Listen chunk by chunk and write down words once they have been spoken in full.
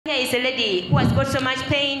Here is a lady who has got so much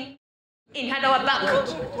pain in her lower back.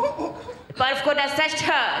 But of God has touched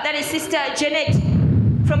her. That is Sister Janet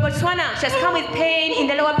from Botswana. She has come with pain in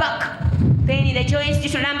the lower back, pain in the joints due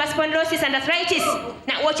to lumbar spondylosis and arthritis.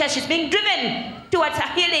 Now watch as she's being driven towards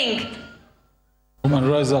her healing. Woman,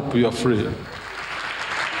 rise up, you are free.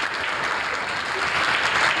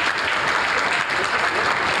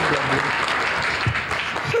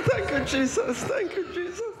 Thank you, Jesus. Thank you,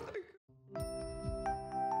 Jesus.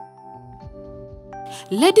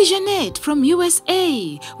 Lady Janet from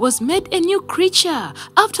USA was made a new creature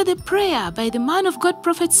after the prayer by the man of God,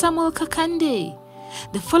 Prophet Samuel Kakande.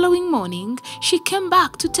 The following morning, she came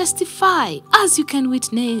back to testify, as you can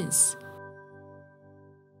witness.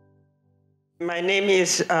 My name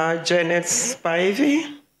is Janet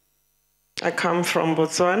Spivey. I come from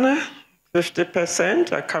Botswana,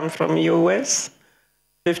 50%. I come from US,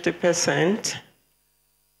 50%.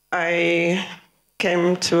 I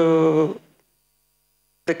came to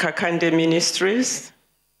the Kakande Ministries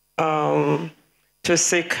to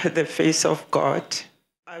seek the face of God.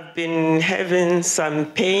 I've been having some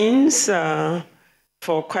pains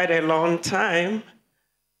for quite a long time.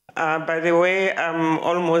 By the way, I'm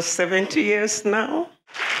almost 70 years now.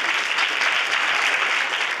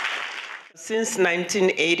 Since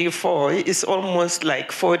 1984, it's almost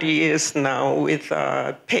like 40 years now with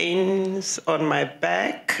pains on my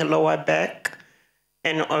back, lower back,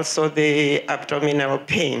 and also the abdominal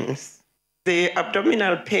pains. The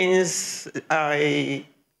abdominal pains, I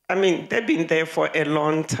mean, they've been there for a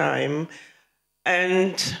long time.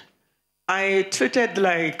 And I treated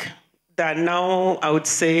like that now, I would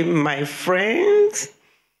say, my friends,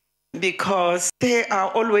 because they are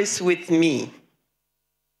always with me.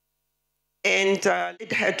 And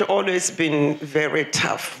it had always been very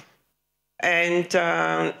tough. And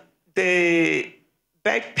the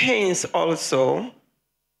back pains also,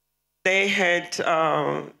 they had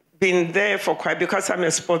been there for quite, because I'm a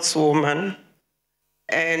sportswoman,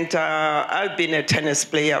 and I've been a tennis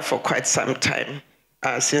player for quite some time,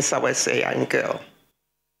 since I was a young girl.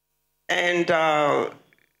 And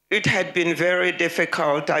it had been very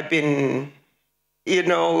difficult. I've been, you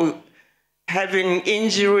know, having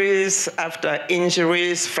injuries after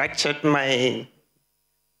injuries, fractured my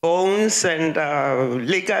bones and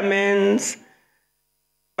ligaments.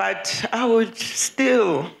 But I would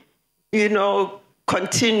still, you know,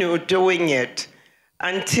 continue doing it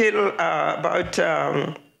until about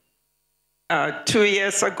 2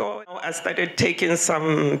 years ago, I started taking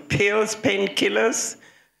some pills, painkillers,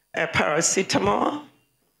 paracetamol,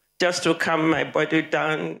 just to calm my body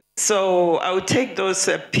down. So I would take those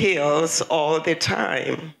pills all the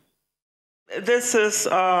time. This is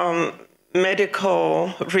a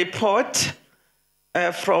medical report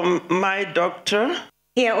from my doctor.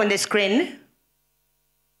 Here on the screen,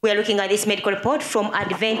 we are looking at this medical report from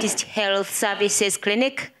Adventist Health Services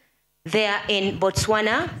Clinic there in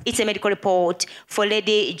Botswana. It's a medical report for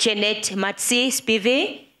Lady Janet Matsi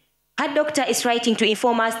Spivey. Her doctor is writing to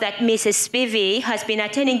inform us that Mrs. Spivey has been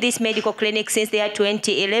attending this medical clinic since the year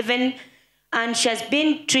 2011, and she has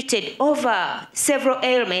been treated over several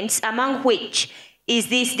ailments, among which is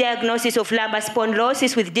this diagnosis of lumbar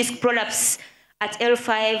spondylosis with disc prolapse at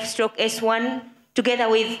L5/S1, together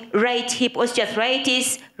with right hip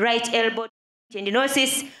osteoarthritis, right elbow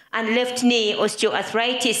tendinosis, and left knee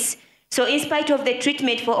osteoarthritis. So in spite of the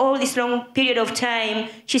treatment for all this long period of time,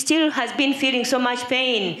 she still has been feeling so much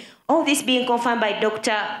pain. All this being confirmed by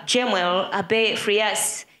Dr. Jemuel Abe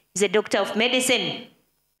Frias. He's a doctor of medicine.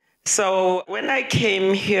 So when I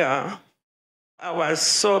came here, I was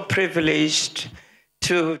so privileged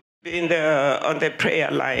to be on the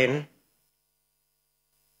prayer line.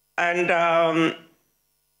 And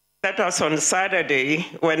that was on Saturday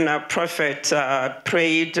when a prophet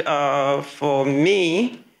prayed for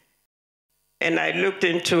me. And I looked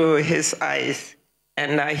into his eyes,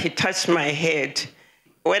 and he touched my head.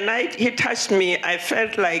 When he touched me, I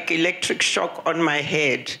felt like electric shock on my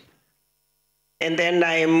head. And then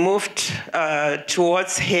I moved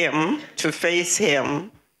towards him to face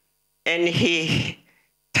him, and he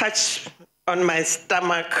touched on my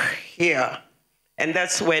stomach here. And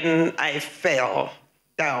that's when I fell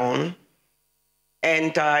down.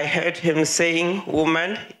 And I heard him saying,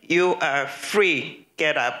 "Woman, you are free,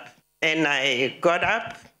 get up." And I got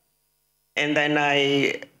up, and then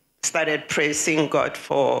I started praising God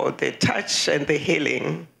for the touch and the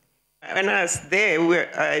healing. When I was there,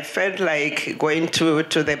 I felt like going to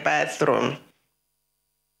the bathroom.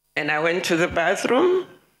 And I went to the bathroom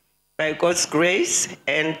by God's grace,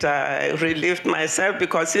 and I relieved myself,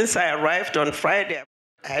 because since I arrived on Friday,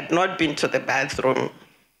 I had not been to the bathroom.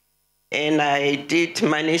 and I did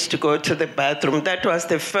manage to go to the bathroom. That was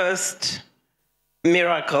the first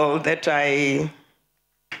miracle that I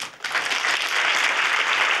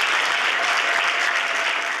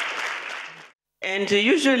And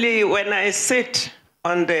usually when I sit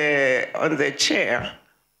on the chair,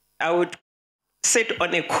 I would sit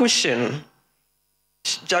on a cushion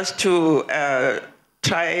just to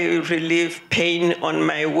try relieve pain on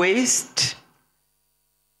my waist.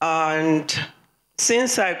 And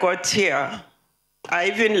since I got here, I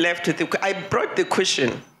even I brought the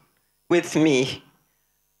cushion with me,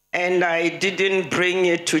 and I didn't bring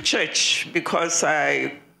it to church because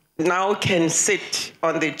I now can sit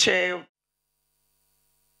on the chair.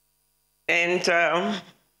 And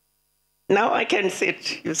now I can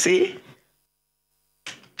sit, you see?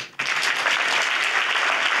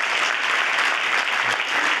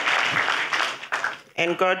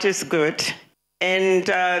 And God is good. And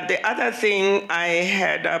the other thing, I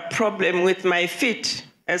had a problem with my feet.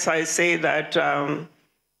 As I say that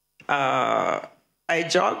I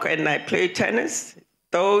jog and I play tennis.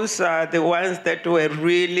 Those are the ones that were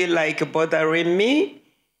really like bothering me.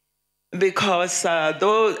 Because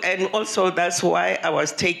and also that's why I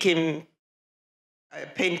was taking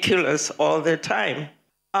painkillers all the time.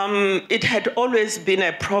 It had always been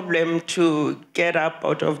a problem to get up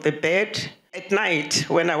out of the bed at night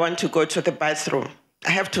when I want to go to the bathroom.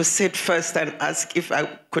 I have to sit first and ask if I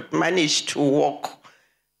could manage to walk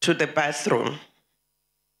to the bathroom.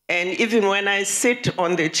 And even when I sit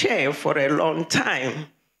on the chair for a long time,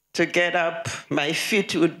 to get up, my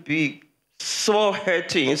feet would be so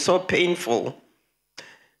hurting, so painful.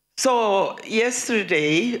 So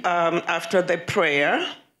yesterday, after the prayer,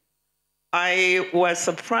 I was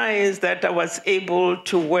surprised that I was able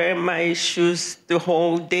to wear my shoes the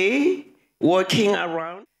whole day, walking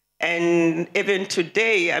around. And even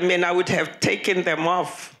today, I mean, I would have taken them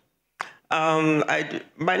off. I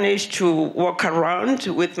managed to walk around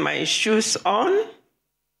with my shoes on.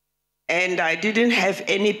 And I didn't have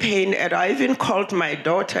any pain. And I even called my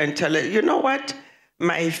daughter and tell her, you know what?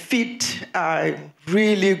 My feet are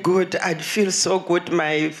really good. I feel so good.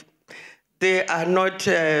 They are not,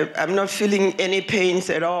 I'm not feeling any pains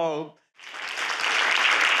at all.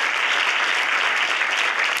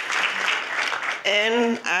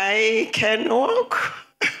 And I can walk.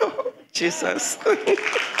 Jesus.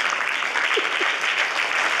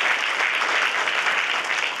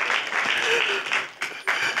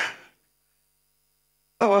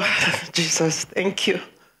 Oh, Jesus, thank you.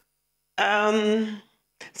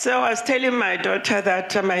 So I was telling my daughter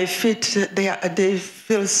that my feet, they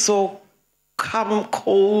feel so calm,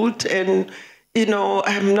 cold, and, you know,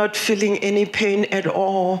 I'm not feeling any pain at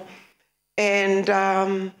all. And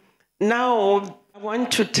now I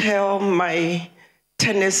want to tell my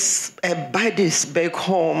tennis buddies back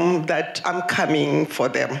home that I'm coming for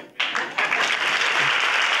them.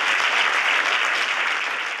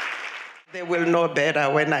 They will know better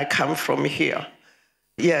when I come from here.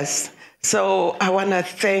 Yes. So I want to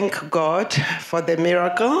thank God for the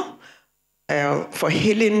miracle, for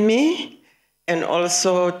healing me, and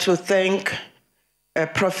also to thank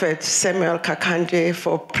Prophet Samuel Kakande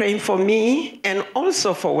for praying for me and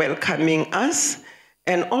also for welcoming us,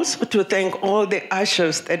 and also to thank all the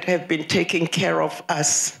ushers that have been taking care of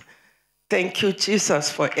us. Thank you, Jesus,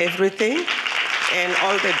 for everything, and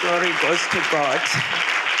all the glory goes to God.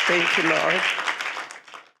 Thank you, Lord.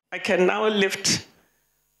 I can now lift,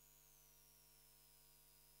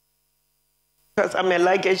 because I'm a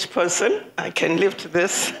luggage person, I can lift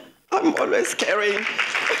this. I'm always carrying.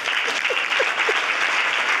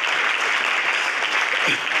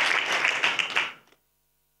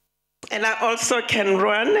 And I also can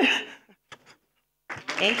run.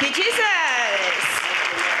 Thank you, Jesus.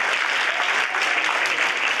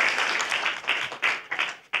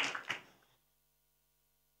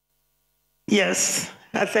 Yes,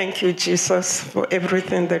 I thank you, Jesus, for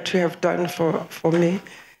everything that you have done for me.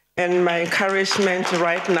 And my encouragement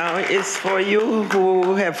right now is for you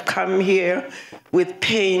who have come here with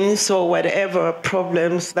pains or whatever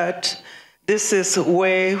problems, that this is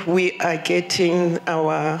where we are getting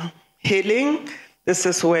our healing. This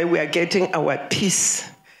is where we are getting our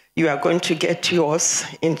peace. You are going to get yours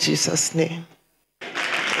in Jesus' name.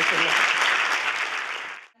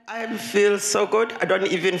 I feel so good. I don't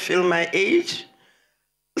even feel my age.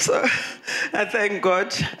 So I thank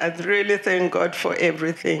God. I really thank God for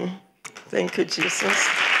everything. Thank you, Jesus.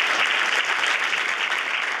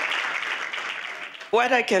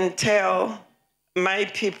 What I can tell my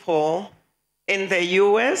people in the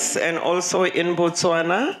US and also in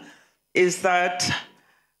Botswana is that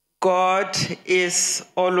God is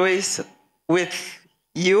always with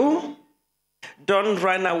you Don't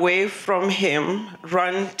run away from him.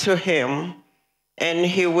 Run to him, and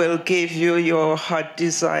he will give you your heart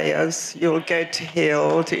desires. You'll get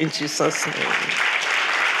healed in Jesus' name.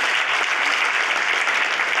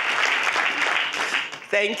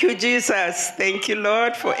 Thank you, Jesus. Thank you,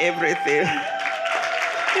 Lord, for everything.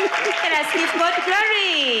 Let us give God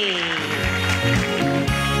glory.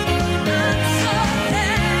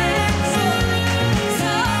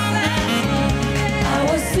 I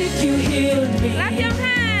was sick, you healed me. Clap your hands.